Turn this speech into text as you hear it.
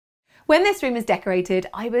When this room was decorated,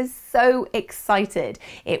 I was so excited.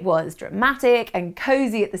 It was dramatic and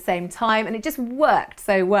cozy at the same time, and it just worked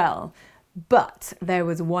so well. But there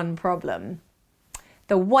was one problem.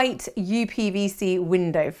 The white UPVC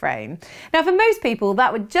window frame. Now, for most people,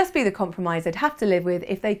 that would just be the compromise they'd have to live with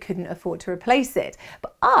if they couldn't afford to replace it.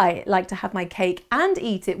 But I like to have my cake and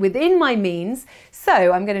eat it within my means,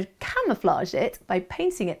 so I'm going to camouflage it by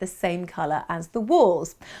painting it the same colour as the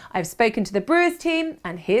walls. I've spoken to the brewers team,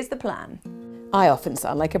 and here's the plan. I often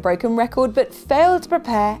sound like a broken record, but fail to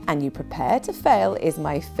prepare and you prepare to fail is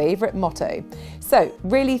my favourite motto. So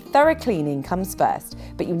really thorough cleaning comes first,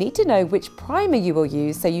 but you need to know which primer you will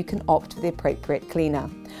use so you can opt for the appropriate cleaner.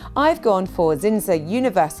 I've gone for Zinsser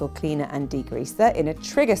Universal Cleaner and Degreaser in a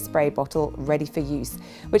trigger spray bottle ready for use,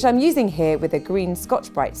 which I'm using here with a green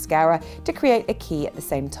Scotch-Brite scourer to create a key at the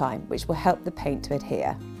same time, which will help the paint to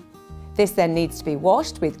adhere. This then needs to be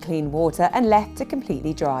washed with clean water and left to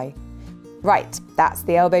completely dry. Right, that's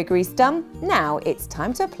the elbow grease done. Now it's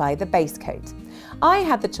time to apply the base coat. I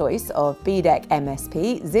had the choice of Bedeck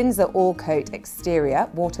MSP, Zinsser All Coat Exterior,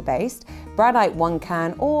 water-based, Bradite 1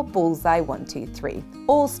 can or Bullseye 123,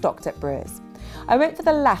 all stocked at Brewers. I went for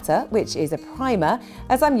the latter, which is a primer,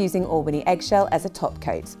 as I'm using Albany Eggshell as a top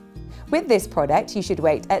coat. With this product, you should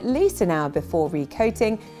wait at least an hour before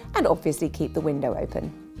recoating and obviously keep the window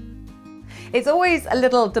open. It's always a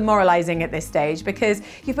little demoralising at this stage because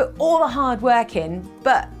you put all the hard work in,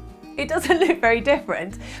 but it doesn't look very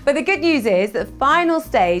different. But the good news is that the final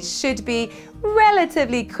stage should be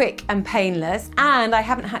relatively quick and painless, and I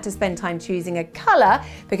haven't had to spend time choosing a colour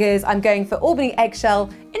because I'm going for Albany Eggshell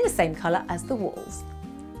in the same colour as the walls.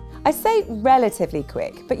 I say relatively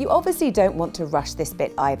quick, but you obviously don't want to rush this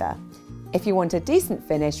bit either. If you want a decent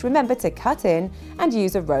finish, remember to cut in and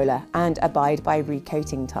use a roller and abide by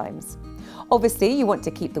recoating times. Obviously, you want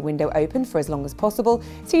to keep the window open for as long as possible,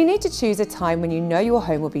 so you need to choose a time when you know your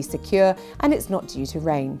home will be secure and it's not due to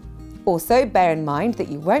rain. Also, bear in mind that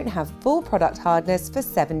you won't have full product hardness for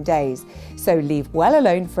 7 days, so leave well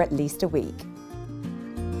alone for at least a week.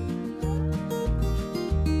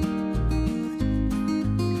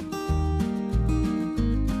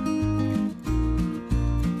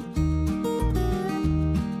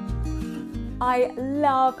 I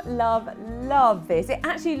love this. It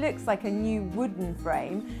actually looks like a new wooden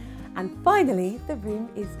frame. And finally, the room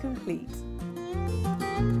is complete.